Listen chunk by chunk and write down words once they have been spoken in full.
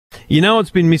You know what's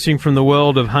been missing from the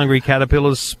world of hungry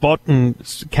caterpillars, Spot and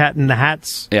Cat in the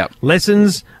Hats? Yep.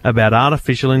 Lessons about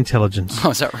artificial intelligence.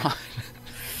 Oh, is that right?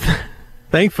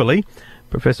 Thankfully,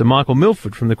 Professor Michael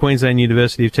Milford from the Queensland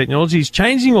University of Technology is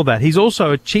changing all that. He's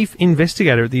also a Chief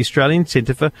Investigator at the Australian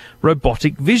Centre for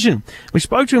Robotic Vision. We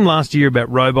spoke to him last year about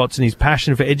robots and his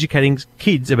passion for educating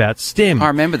kids about STEM. I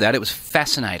remember that. It was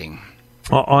fascinating.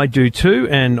 I do too,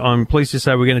 and I'm pleased to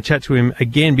say we're going to chat to him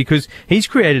again because he's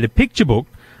created a picture book,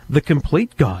 The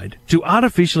Complete Guide to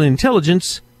Artificial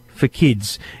Intelligence for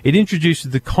Kids. It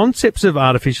introduces the concepts of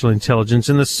artificial intelligence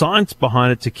and the science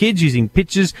behind it to kids using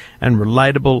pictures and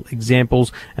relatable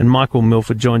examples. And Michael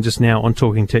Milford joins us now on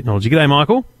Talking Technology. G'day,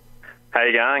 Michael. How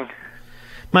you going?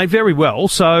 Mate, very well.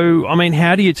 So, I mean,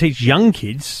 how do you teach young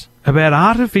kids about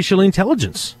artificial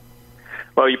intelligence?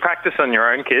 Well, you practice on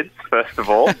your own kids, first of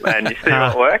all, and you see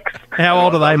what works. How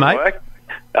old are they, mate?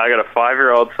 I got a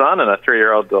 5-year-old son and a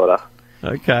 3-year-old daughter.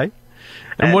 Okay.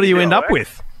 And what do you end up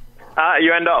with?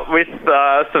 You end up with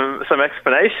some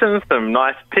explanations, some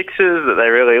nice pictures that they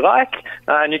really like,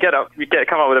 and you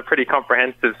come up with a pretty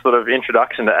comprehensive sort of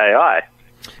introduction to AI.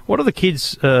 What are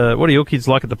your kids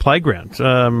like at the playground?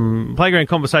 Playground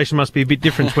conversation must be a bit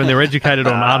different when they're educated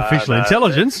on artificial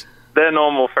intelligence. They're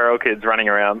normal feral kids running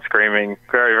around screaming,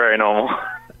 very, very normal.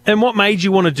 And what made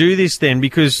you want to do this then?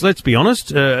 Because let's be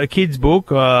honest, a kid's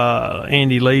book,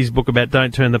 Andy Lee's book about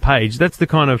Don't Turn the Page, that's the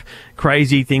kind of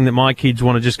crazy thing that my kids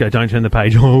want to just go, don't turn the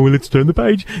page. Oh, well, let's turn the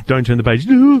page. Don't turn the page.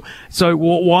 So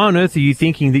why on earth are you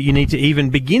thinking that you need to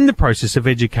even begin the process of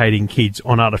educating kids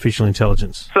on artificial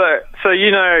intelligence? So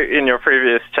you know, in your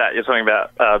previous chat, you're talking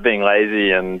about being lazy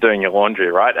and doing your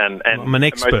laundry, right? And I'm an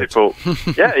expert. Most people,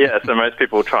 yeah. So most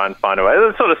people try and find a way.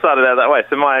 It sort of started out that way.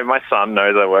 So my son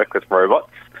knows I work with robots.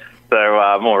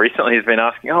 So more recently he's been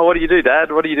asking, oh, what do you do,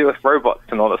 Dad? What do you do with robots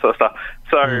and all that sort of stuff?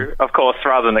 So, of course,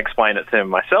 rather than explain it to him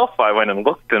myself, I went and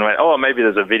looked and went, oh, maybe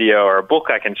there's a video or a book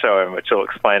I can show him which will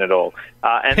explain it all.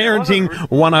 And Parenting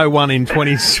 101 in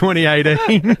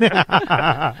 2018.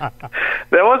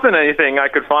 There wasn't anything I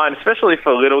could find, especially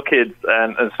for little kids,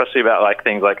 and especially about like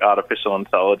things like artificial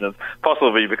intelligence,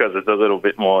 possibly because it's a little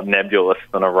bit more nebulous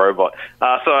than a robot.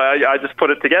 So I just put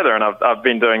it together, and I've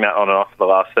been doing that on and off for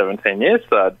the last 17 years.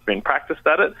 So I've been practiced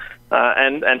at it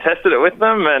and tested it with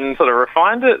them and sort of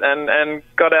refined it and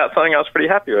got out something I was pretty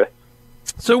happy with.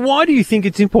 So why do you think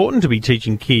it's important to be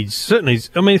teaching kids? Certainly,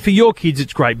 I mean, for your kids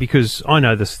it's great because I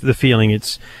know the feeling.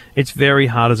 It's very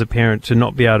hard as a parent to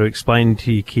not be able to explain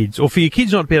to your kids, or for your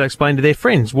kids not to be able to explain to their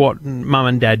friends what mum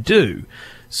and dad do.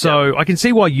 So I can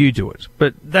see why you do it,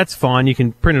 but that's fine. You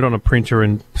can print it on a printer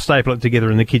and staple it together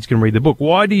and the kids can read the book.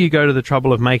 Why do you go to the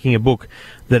trouble of making a book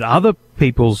that other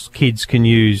people's kids can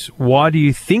use? Why do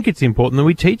you think it's important that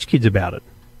we teach kids about it?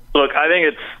 Look, I think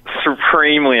it's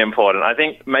supremely important. I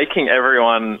think making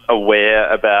everyone aware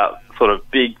about sort of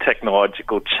big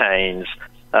technological change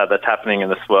that's happening in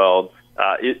this world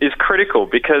is critical,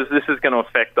 because this is going to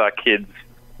affect our kids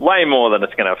way more than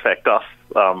it's going to affect us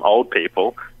old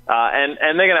people. And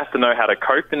they're going to have to know how to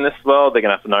cope in this world. They're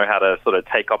going to have to know how to sort of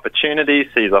take opportunities,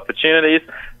 seize opportunities,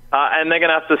 and they're going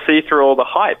to have to see through all the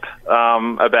hype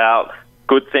about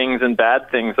good things and bad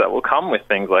things that will come with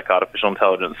things like artificial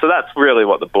intelligence. So that's really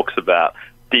what the book's about.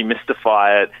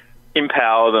 Demystify it,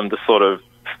 empower them to sort of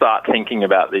start thinking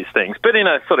about these things, but in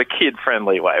a sort of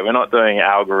kid-friendly way. We're not doing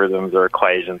algorithms or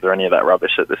equations or any of that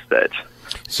rubbish at this stage.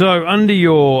 So under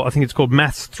your, I think it's called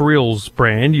Maths Thrills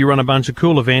brand, you run a bunch of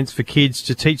cool events for kids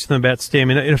to teach them about STEM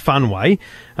in a fun way.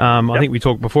 I think we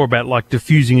talked before about like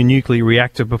diffusing a nuclear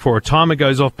reactor before a timer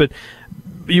goes off, but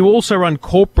you also run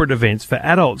corporate events for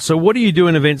adults. So what do you do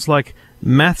in events like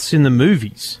Maths in the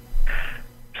Movies?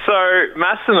 So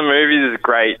Maths in the Movies is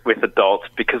great with adults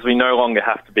because we no longer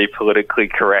have to be politically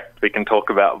correct. We can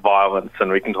talk about violence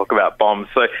and we can talk about bombs.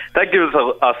 So that gives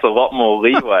us a lot more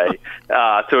leeway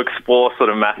to explore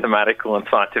sort of mathematical and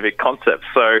scientific concepts.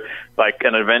 So like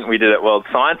an event we did at World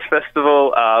Science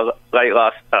Festival late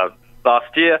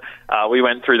last year, we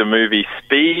went through the movie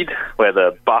Speed, where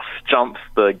the bus jumps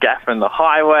the gap in the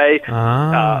highway.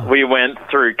 We went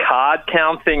through card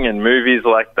counting in movies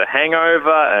like The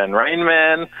Hangover and Rain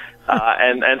Man,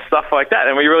 and stuff like that.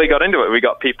 And we really got into it. We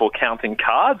got people counting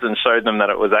cards and showed them that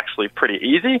it was actually pretty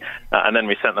easy. And then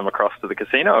we sent them across to the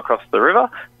casino, across the river.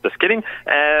 Just kidding.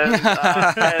 And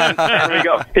we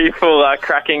got people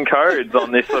cracking codes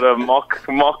on this sort of mock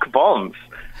bombs.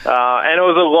 And it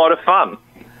was a lot of fun.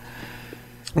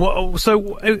 Well,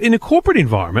 so in a corporate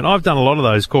environment, I've done a lot of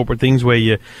those corporate things where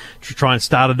you try and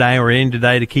start a day or end a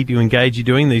day to keep you engaged. You're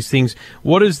doing these things.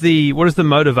 What is the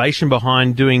motivation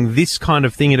behind doing this kind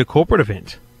of thing at a corporate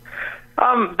event?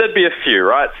 There'd be a few,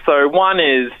 right? So one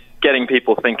is getting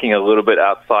people thinking a little bit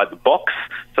outside the box.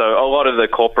 So a lot of the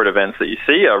corporate events that you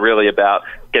see are really about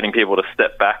getting people to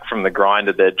step back from the grind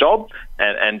of their job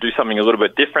and do something a little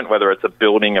bit different, whether it's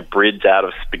building a bridge out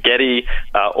of spaghetti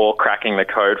or cracking the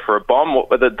code for a bomb.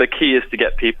 The key is to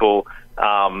get people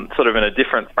sort of in a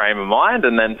different frame of mind,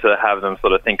 and then to have them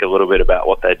sort of think a little bit about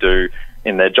what they do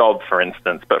in their job, for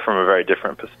instance, but from a very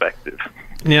different perspective.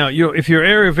 Now, if your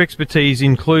area of expertise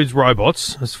includes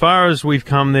robots, as far as we've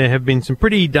come, there have been some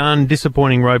pretty darn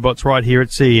disappointing robots right here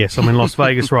at CES. I'm in Las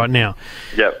Vegas right now.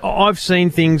 Yep. I've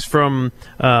seen things from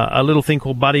a little thing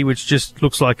called Buddy, which just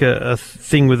looks like a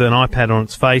thing with an iPad on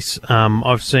its face.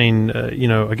 I've seen,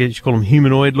 I guess you call them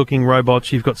humanoid-looking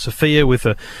robots. You've got Sophia with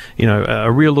a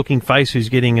real-looking face who's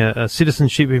getting a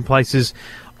citizenship in places.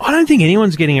 I don't think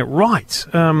anyone's getting it right.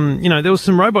 There was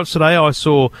some robots today I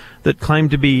saw that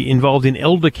claimed to be involved in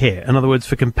elder care, in other words,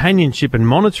 for companionship and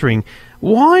monitoring.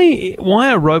 Why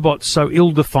are robots so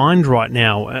ill-defined right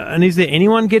now? And is there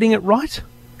anyone getting it right?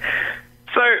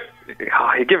 So,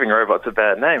 you're giving robots a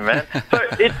bad name, man. So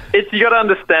it's you got to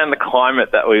understand the climate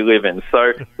that we live in.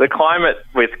 So the climate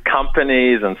with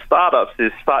companies and startups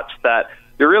is such that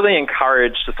you're really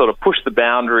encouraged to sort of push the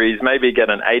boundaries, maybe get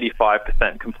an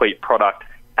 85% complete product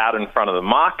out in front of the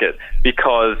market,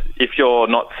 because if you're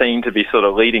not seen to be sort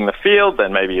of leading the field,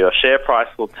 then maybe your share price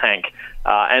will tank.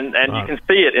 And right. You can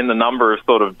see it in the number of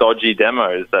sort of dodgy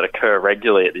demos that occur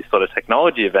regularly at these sort of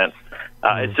technology events.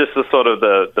 It's just the sort of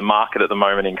the market at the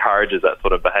moment encourages that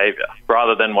sort of behavior,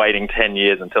 rather than waiting 10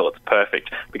 years until it's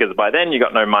perfect, because by then you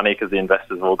got no money because the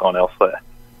investors have all gone elsewhere.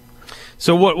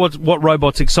 So what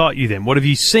robots excite you then? What have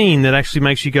you seen that actually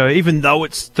makes you go, even though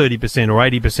it's 30% or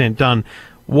 80% done,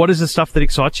 what is the stuff that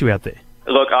excites you out there?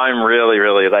 Look, I'm really,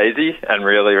 really lazy and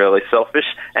really, really selfish.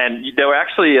 And there were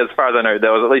actually, as far as I know,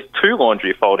 there was at least 2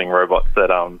 laundry folding robots at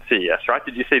CES, right?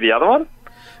 Did you see the other one?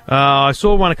 I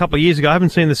saw one a couple of years ago. I haven't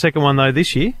seen the second one, though,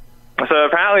 this year. So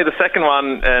apparently the second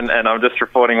one, and I'm just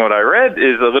reporting what I read,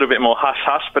 is a little bit more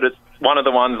hush-hush, but it's one of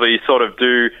the ones where you sort of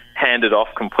do hand it off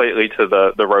completely to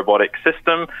the robotic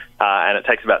system, and it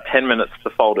takes about 10 minutes to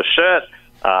fold a shirt.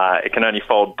 It can only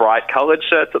fold bright coloured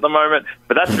shirts at the moment,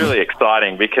 but that's really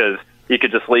exciting because you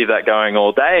could just leave that going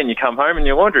all day and you come home and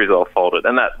your laundry's all folded,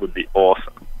 and that would be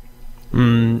awesome.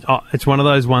 It's one of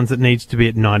those ones that needs to be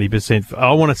at 90%.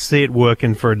 I want to see it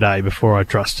working for a day before I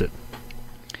trust it.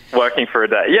 Working for a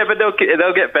day. Yeah, but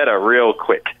they'll get better real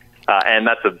quick. And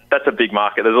that's a big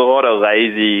market. There's a lot of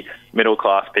lazy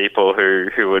middle-class people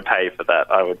who would pay for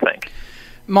that, I would think.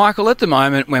 Michael, at the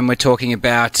moment when we're talking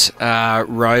about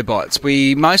robots,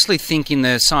 we mostly think in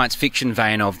the science fiction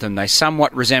vein of them. They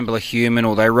somewhat resemble a human,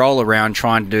 or they roll around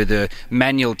trying to do the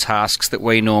manual tasks that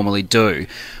we normally do.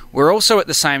 We're also at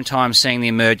the same time seeing the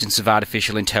emergence of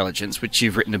artificial intelligence, which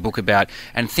you've written a book about,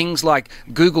 and things like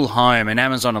Google Home and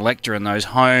Amazon Alexa and those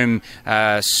home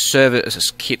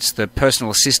service kits, the personal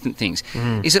assistant things.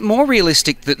 Is it more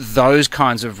realistic that those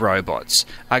kinds of robots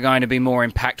are going to be more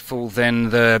impactful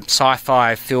than the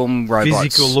sci-fi film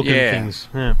robots? Physical-looking things.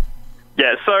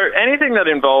 Yeah, so anything that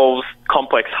involves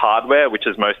complex hardware, which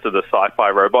is most of the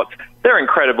sci-fi robots, they're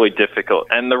incredibly difficult,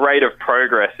 and the rate of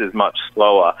progress is much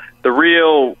slower. The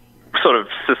real sort of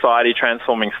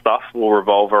society-transforming stuff will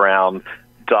revolve around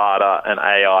data and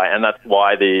AI, and that's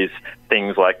why these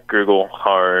things like Google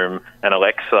Home and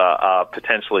Alexa are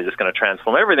potentially just going to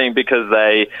transform everything, because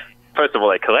first of all,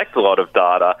 they collect a lot of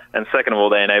data, and second of all,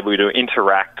 they enable you to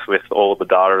interact with all of the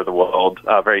data of the world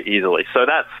very easily. So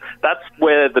that's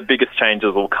where the biggest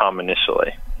changes will come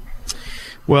initially.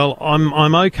 Well,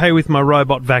 I'm okay with my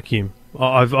robot vacuum.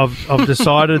 I've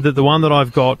decided that the one that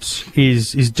I've got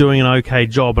is doing an okay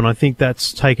job, and I think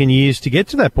that's taken years to get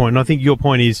to that point. And I think your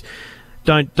point is,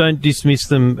 don't dismiss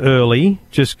them early.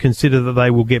 Just consider that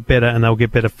they will get better, and they'll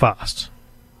get better fast.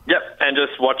 Yep, and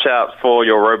just watch out for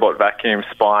your robot vacuum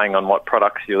spying on what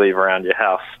products you leave around your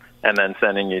house and then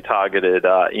sending you targeted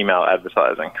email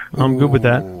advertising. I'm good with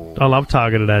that. I love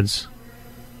targeted ads.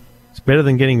 It's better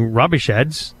than getting rubbish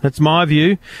ads. That's my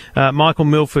view. Michael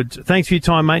Milford, thanks for your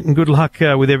time, mate, and good luck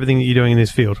with everything that you're doing in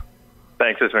this field.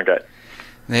 Thanks, it's been great.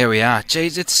 There we are.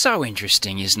 Geez, it's so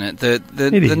interesting, isn't it?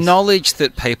 The knowledge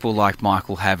that people like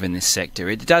Michael have in this sector,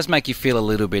 it does make you feel a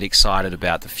little bit excited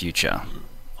about the future.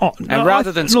 Oh, and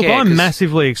rather than scared, look, I'm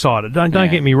massively excited. Don't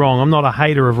get me wrong. I'm not a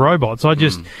hater of robots. I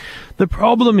just the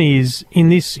problem is in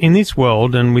this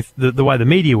world, and with the way the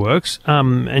media works,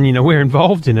 and we're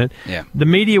involved in it. Yeah. The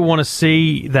media want to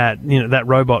see that that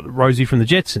robot Rosie from the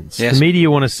Jetsons. Yes. The media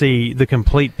want to see the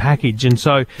complete package, and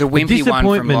so the wimpy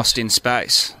one from Lost in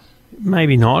Space.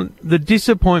 Maybe not. The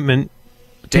disappointment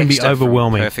can be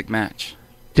overwhelming. Perfect Match.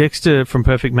 Dexter from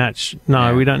Perfect Match.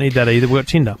 No, we don't need that either. We've got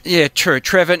Tinder. Yeah, true.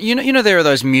 Trevor, you know there are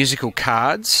those musical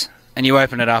cards, and you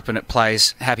open it up and it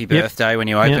plays Happy Birthday when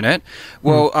you open it.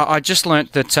 Well, I just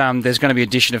learnt that there's going to be an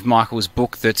edition of Michael's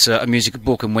book that's a musical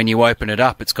book, and when you open it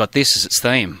up, it's got this as its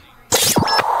theme.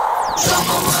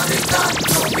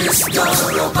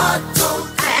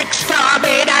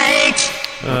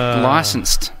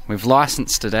 We've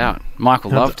licensed it out.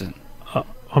 Michael loved it.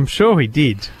 I'm sure he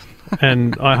did,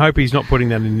 and I hope he's not putting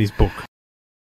that in his book.